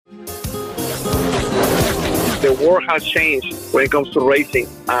The world has changed when it comes to racing,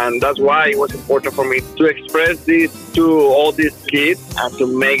 and that's why it was important for me to express this to all these kids and to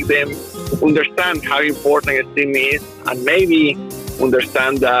make them understand how important esteem is, and maybe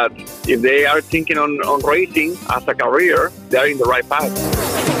understand that if they are thinking on racing as a career, they are in the right path.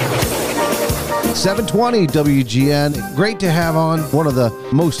 720 WGN. Great to have on one of the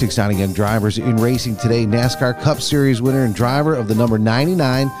most exciting young drivers in racing today, NASCAR Cup Series winner and driver of the number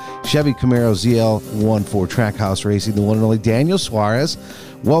 99 Chevy Camaro ZL14 Trackhouse Racing, the one and only Daniel Suarez.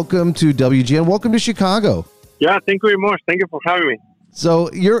 Welcome to WGN. Welcome to Chicago. Yeah, thank you very much. Thank you for having me.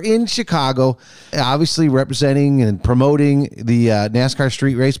 So you're in Chicago, obviously representing and promoting the NASCAR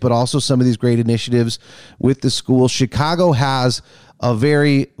street race, but also some of these great initiatives with the school. Chicago has a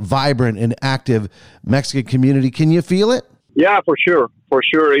very vibrant and active Mexican community. Can you feel it? Yeah, for sure. For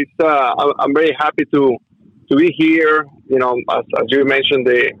sure. It's I'm very happy to be here. You know, as you mentioned,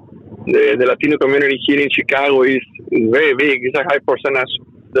 the Latino community here in Chicago is very big. It's a high percentage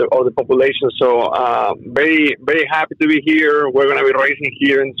of the population. So very, very happy to be here. We're going to be racing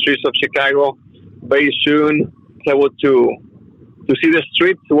here in the streets of Chicago very soon. Able to see the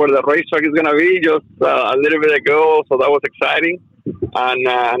streets where the racetrack is going to be just a little bit ago. So that was exciting.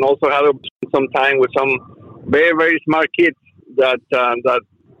 And also had some time with some very, very smart kids that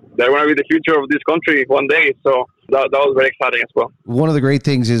they're going to be the future of this country one day. So that was very exciting as well. One of the great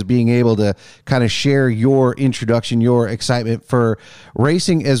things is being able to kind of share your introduction, your excitement for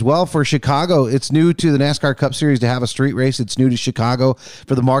racing as well. For Chicago, it's new to the NASCAR Cup Series to have a street race. It's new to Chicago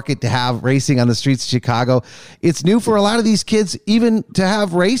for the market to have racing on the streets of Chicago. It's new for a lot of these kids even to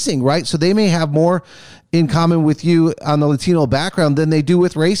have racing, right? So they may have more in common with you on the Latino background than they do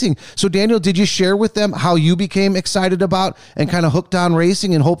with racing. So Daniel, did you share with them how you became excited about and kind of hooked on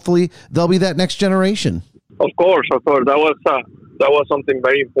racing, and hopefully they'll be that next generation? Of course. That was something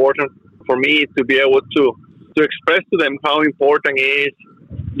very important for me to be able to express to them how important it is,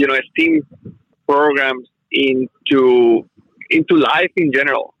 you know, STEAM programs into life in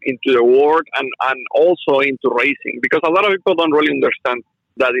general, into the world, and also into racing. Because a lot of people don't really understand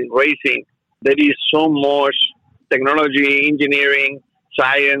that in racing there is so much technology, engineering,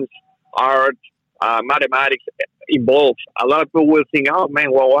 science, art, mathematics involved. A lot of people will think, oh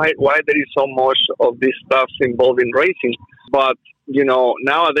man, well, why there is so much of this stuff involved in racing? But, you know,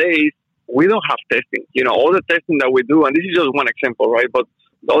 nowadays we don't have testing. You know, all the testing that we do, and this is just one example, right? But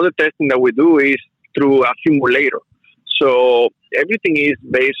all the testing that we do is through a simulator. So everything is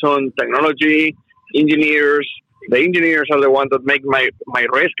based on technology, engineers. The engineers are the ones that make my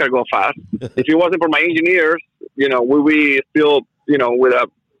race car go fast. If it wasn't for my engineers, you know, we would still, you know, with a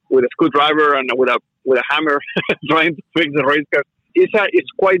screwdriver and with a hammer trying to fix the race car.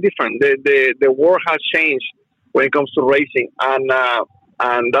 It's quite different. The world has changed when it comes to racing, and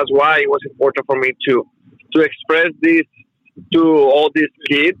that's why it was important for me to express this to all these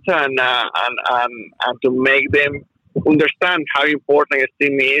kids and to make them understand how important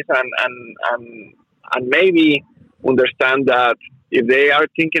esteem is, and maybe understand that if they are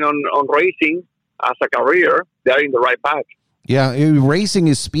thinking on racing as a career, they are in the right path. Yeah, racing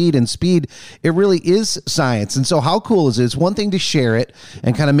is speed, and speed, it really is science. And so how cool is it? It's one thing to share it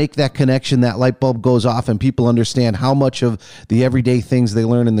and kind of make that connection, that light bulb goes off and people understand how much of the everyday things they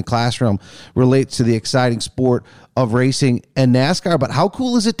learn in the classroom relates to the exciting sport of racing and NASCAR. But how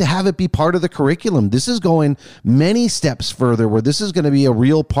cool is it to have it be part of the curriculum? This is going many steps further, where this is going to be a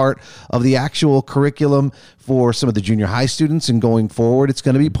real part of the actual curriculum for some of the junior high students, and going forward, it's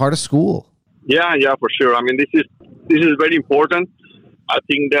going to be part of school. Yeah, for sure. I mean, this is very important. I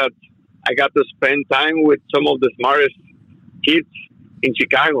think that I got to spend time with some of the smartest kids in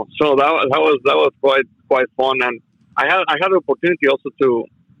Chicago, so that was quite fun. And I had the opportunity also to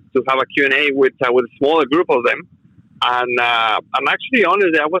have a Q&A with a smaller group of them. And I'm actually,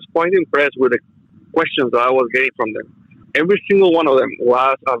 honestly, I was quite impressed with the questions that I was getting from them. Every single one of them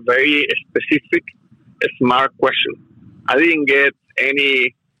was a very specific, smart question. I didn't get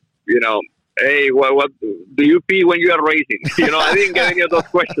any, you know, hey, what do you pee when you are racing? You know, I didn't get any of those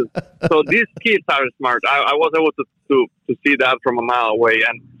questions. So these kids are smart. I was able to see that from a mile away,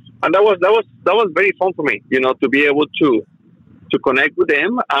 and that was very fun for me. You know, to be able to connect with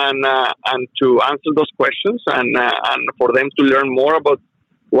them and to answer those questions and for them to learn more about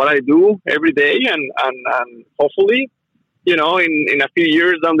what I do every day, and hopefully, you know, in a few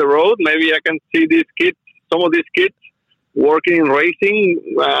years down the road, maybe I can see some of these kids working in racing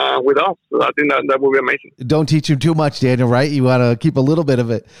with us. I think that would be amazing. Don't teach him too much, Daniel, right? You want to keep a little bit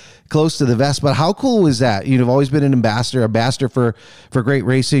of it close to the vest. But how cool is that? You've always been an ambassador for great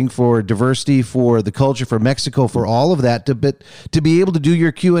racing, for diversity, for the culture, for Mexico, for all of that, to be able to do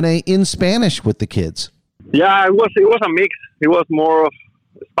your Q&A in Spanish with the kids. Yeah, it was a mix. It was more of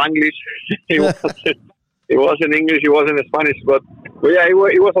Spanglish. It wasn't English. It wasn't Spanish. But yeah, it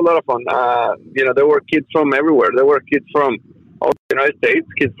was a lot of fun. There were kids from everywhere. There were kids from all the United States,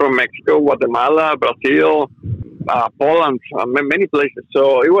 kids from Mexico, Guatemala, Brazil, Poland, many places.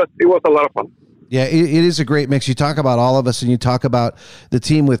 So it was a lot of fun. Yeah, it is a great mix. You talk about all of us, and you talk about the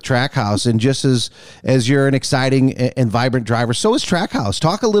team with Trackhouse, and just as you're an exciting and vibrant driver, so is Trackhouse.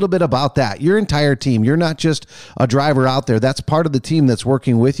 Talk a little bit about that. Your entire team. You're not just a driver out there. That's part of the team that's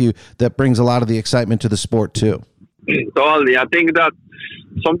working with you that brings a lot of the excitement to the sport too. Totally. I think that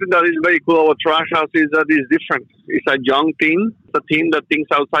something that is very cool about Trackhouse is that it's different. It's a young team. It's a team that thinks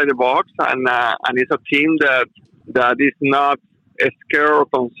outside the box, and it's a team that is not scared or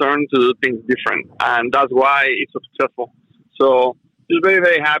concerned to do things different, and that's why it's successful. So just very,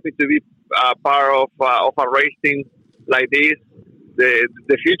 very happy to be part of a racing like this.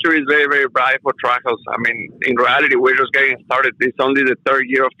 The future is very, very bright for Trackhouse. I mean, in reality, we're just getting started. It's only the third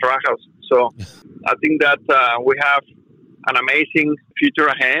year of Trackhouse, so I think that we have an amazing future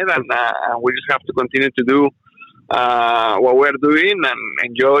ahead, and we just have to continue to do what we're doing and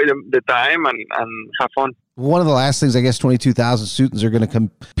enjoy the time and have fun. One of the last things, I guess, 22,000 students are going to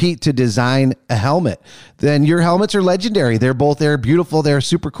compete to design a helmet. Then your helmets are legendary. They're beautiful. They're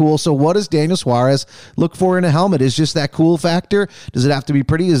super cool. So what does Daniel Suarez look for in a helmet? Is just that cool factor? Does it have to be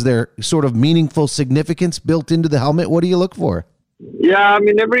pretty? Is there sort of meaningful significance built into the helmet? What do you look for? Yeah, I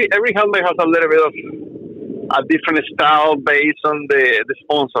mean, every helmet has a little bit of a different style based on the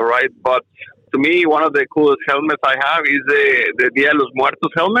sponsor, right? But to me, one of the coolest helmets I have is the Dia de los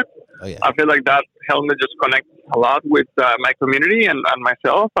Muertos helmet. Oh, yeah. I feel like that helmet just connects a lot with my community and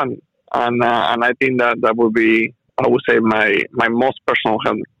myself, and I think that would be, I would say, my most personal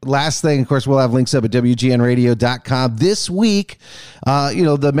helmet. Last thing, of course, we'll have links up at WGNradio.com. This week,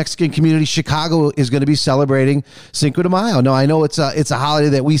 the Mexican community, Chicago, is going to be celebrating Cinco de Mayo. Now, I know it's a holiday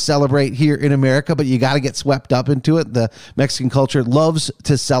that we celebrate here in America, but you got to get swept up into it. The Mexican culture loves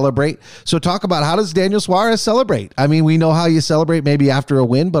to celebrate. So talk about, how does Daniel Suarez celebrate? I mean, we know how you celebrate maybe after a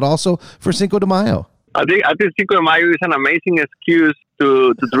win, but also for Cinco de Mayo. I think Cinco de Mayo is an amazing excuse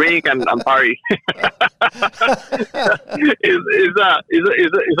to drink and party.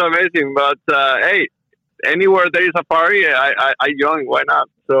 It's amazing, but hey, anywhere there is a party, I join. Why not?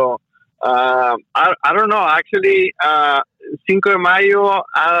 So I don't know. Actually, Cinco de Mayo,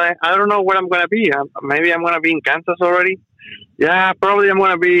 I don't know where I'm gonna be. Maybe I'm gonna be in Kansas already. Yeah, probably I'm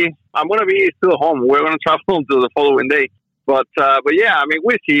gonna be still home. We're gonna travel to the following day. But yeah, I mean,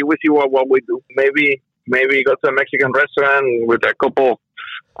 we see what we do. Maybe go to a Mexican restaurant with a couple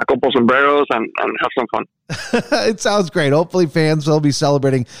sombreros and have some fun. It sounds great. Hopefully fans will be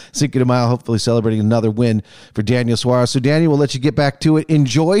celebrating Cinco de Mayo, hopefully celebrating another win for Daniel Suarez. So Daniel, we'll let you get back to it.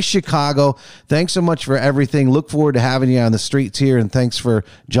 Enjoy Chicago. Thanks so much for everything. Look forward to having you on the streets here, and thanks for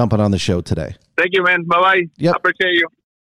jumping on the show today. Thank you, man. Bye-bye. Yep. I appreciate you.